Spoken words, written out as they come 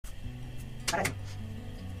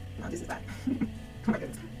No, this is bad. Oh my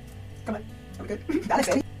goodness. Come on. Are we good? Alex,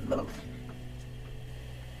 ready?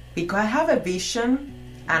 Because I have a vision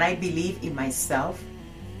and I believe in myself,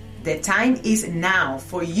 the time is now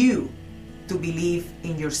for you to believe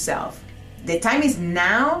in yourself. The time is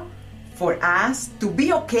now for us to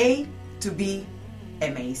be okay, to be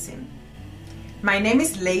amazing. My name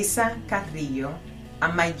is Leisa Carrillo,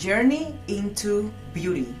 and my journey into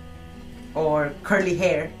beauty or curly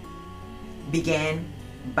hair began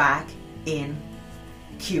back in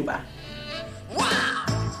Cuba. Wow!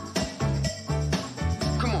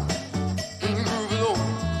 Come on, can you move it over?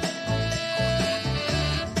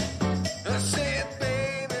 I said,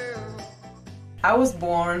 baby. I was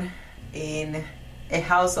born in a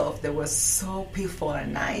household that was so peaceful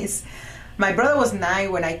and nice. My brother was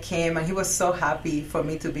 9 when I came, and he was so happy for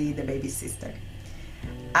me to be the baby sister.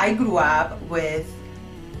 I grew up with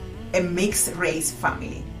a mixed race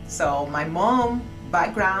family. So my mom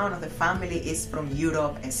background of the family is from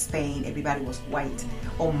Europe and Spain. Everybody was white.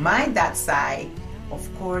 On my dad's side, of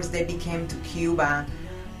course, they came to Cuba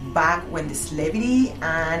back when the slavery,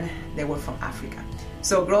 and they were from Africa.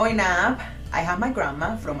 So growing up, I have my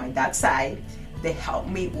grandma from my dad's side. They helped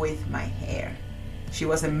me with my hair. She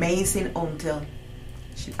was amazing until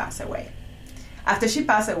she passed away. After she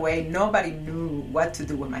passed away, nobody knew what to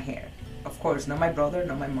do with my hair. Of course, not my brother,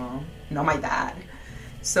 not my mom, not my dad.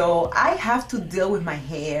 So I have to deal with my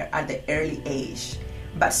hair at the early age.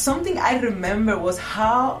 But something I remember was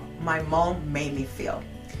how my mom made me feel.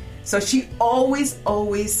 So she always,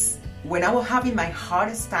 when I was having my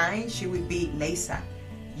hardest time, she would be, Leisa,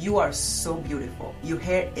 you are so beautiful. Your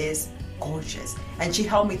hair is gorgeous. And she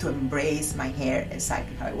helped me to embrace my hair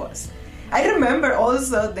exactly how it was. I remember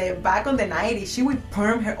also that back on the 90s, she would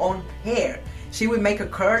perm her own hair. She would make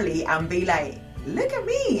it curly and be like, look at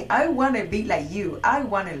me, I want to be like you. I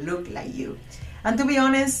want to look like you. And to be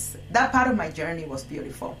honest, that part of my journey was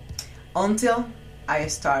beautiful until I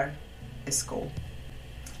started school.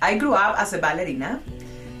 I grew up as a ballerina.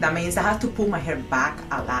 That means I had to pull my hair back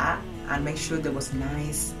a lot and make sure that it was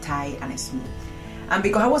nice, tight, and smooth. And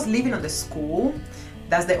because I was living on the school,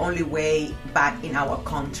 that's the only way back in our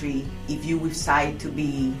country. If you decide to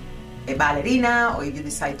be a ballerina or if you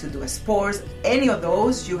decide to do a sports, any of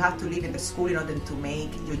those, you have to live in the school in order to make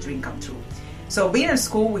your dream come true. So being in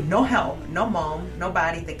school with no help, no mom,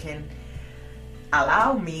 nobody that can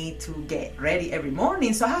allow me to get ready every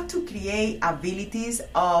morning, so I had to create abilities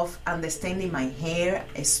of understanding my hair,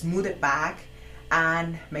 smooth it back,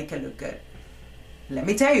 and make it look good. Let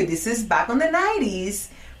me tell you, this is back on the 90s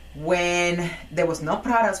when there was no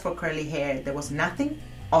products for curly hair. There was nothing.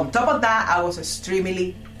 On top of that, I was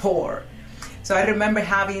extremely poor. So I remember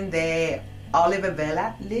having the olive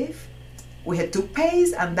vela leaf. We had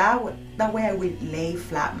toothpaste, and that way I would lay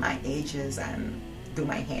flat my edges and do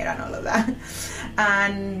my hair and all of that.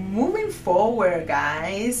 And moving forward,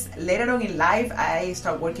 guys, later on in life, I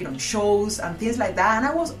started working on shows and things like that. And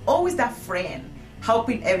I was always that friend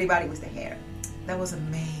helping everybody with the hair. That was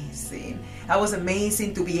amazing. That was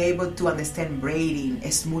amazing to be able to understand braiding,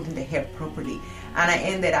 smoothing the hair properly. And I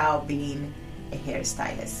ended up being a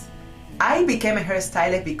hairstylist. I became a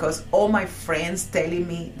hairstylist because all my friends telling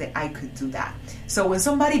me that I could do that. So when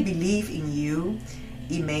somebody believes in you,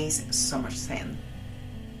 it makes so much sense.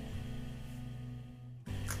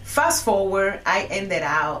 Fast forward, I ended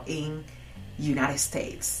up in United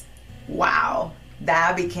States. Wow,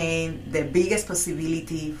 that became the biggest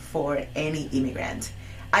possibility for any immigrant.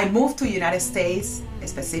 I moved to United States,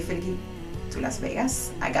 specifically to Las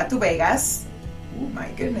Vegas. I got to Vegas, oh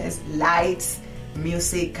my goodness, lights,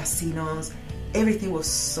 music, casinos, everything was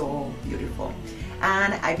so beautiful.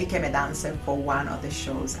 And I became a dancer for one of the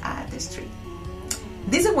shows at the street.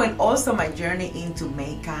 This is when also my journey into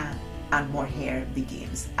makeup and more hair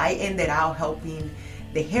begins. I ended up helping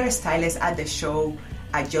the hairstylist at the show,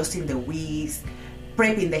 adjusting the wigs,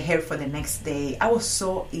 prepping the hair for the next day. I was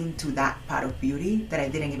so into that part of beauty that I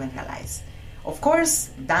didn't even realize. Of course,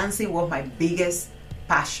 dancing was my biggest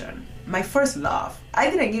passion, my first love. I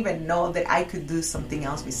didn't even know that I could do something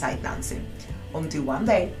else besides dancing. Until one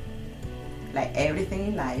day, like everything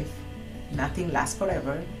in life, nothing lasts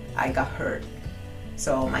forever, I got hurt.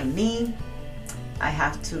 So my knee, I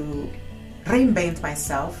have to reinvent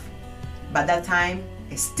myself. By that time,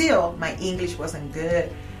 still my English wasn't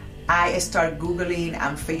good. I started Googling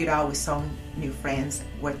and figured out with some new friends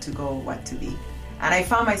where to go, what to be. And I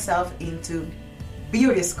found myself into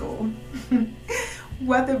beauty school.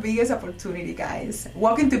 What the biggest opportunity, guys.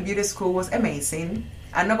 Walking to beauty school was amazing.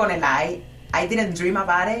 I'm not gonna lie, I didn't dream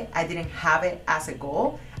about it. I didn't have it as a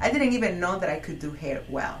goal. I didn't even know that I could do hair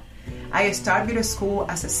well. I started beauty school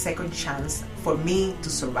as a second chance for me to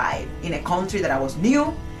survive in a country that I was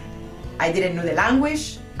new. I didn't know the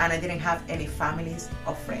language, and I didn't have any families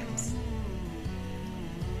or friends.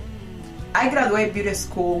 I graduated beauty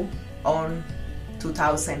school on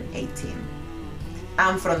 2018.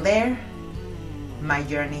 And from there, my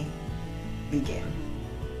journey began.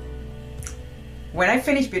 When I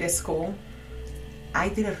finished beauty school, I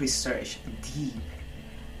did a research deep,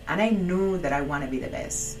 and I knew that I want to be the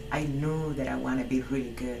best. I knew that I want to be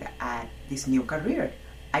really good at this new career.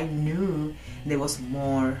 I knew there was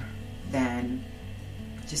more than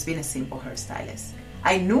just being a simple hairstylist.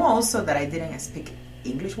 I knew also that I didn't speak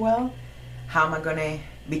English well. How am I gonna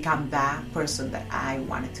become that person that I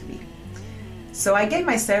wanted to be? So I gave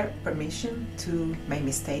myself permission to make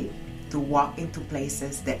mistakes, to walk into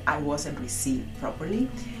places that I wasn't received properly,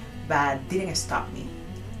 but didn't stop me.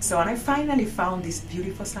 So when I finally found this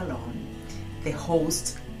beautiful salon, they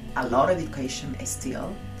host a lot of education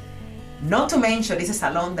still. Not to mention, this is a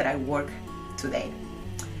salon that I work today.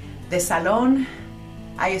 The salon,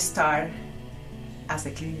 I start as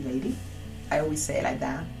a cleaning lady. I always say it like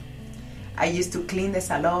that. I used to clean the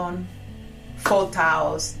salon, fold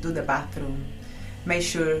towels, do the bathroom, make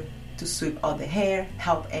sure to sweep all the hair,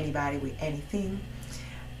 help anybody with anything.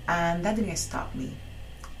 And that didn't stop me.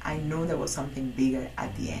 I knew there was something bigger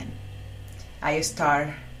at the end. I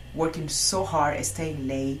started working so hard, staying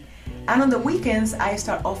late. And on the weekends, I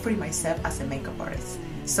started offering myself as a makeup artist.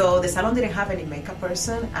 So the salon didn't have any makeup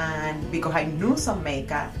person, and because I knew some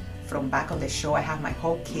makeup from back on the show, I have my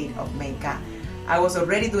whole kit of makeup. I was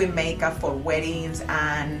already doing makeup for weddings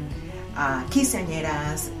and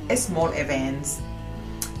quinceañeras, small events.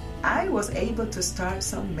 I was able to start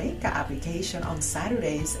some makeup application on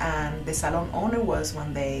Saturdays, and the salon owner was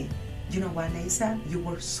one day, you know what, Lisa, you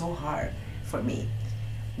worked so hard for me.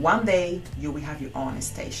 One day you will have your own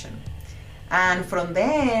station. And from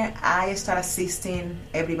there, I started assisting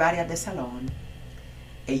everybody at the salon.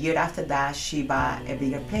 A year after that, she bought a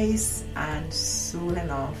bigger place, and soon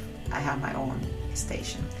enough, I have my own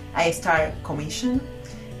station. I started commission,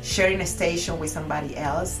 sharing a station with somebody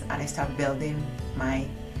else, and I start building my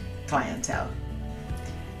clientele.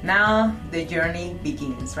 Now the journey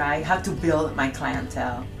begins, right? How to build my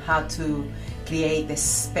clientele, how to create the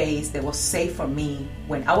space that was safe for me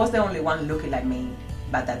when I was the only one looking like me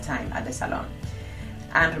by that time at the salon.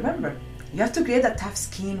 And remember, you have to create that tough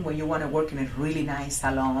skin when you want to work in a really nice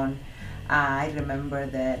salon. I remember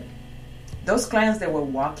that those clients that were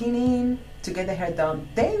walking in to get their hair done,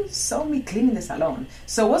 they saw me cleaning the salon.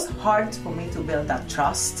 So it was hard for me to build that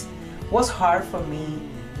trust. It was hard for me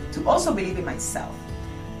to also believe in myself.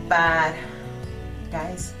 But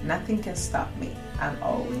guys, nothing can stop me. I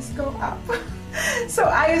always go up. So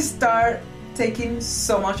I start taking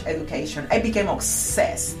so much education. I became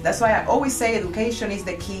obsessed. That's why I always say education is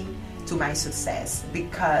the key to my success,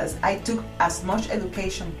 because I took as much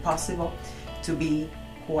education possible to be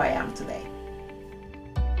who I am today.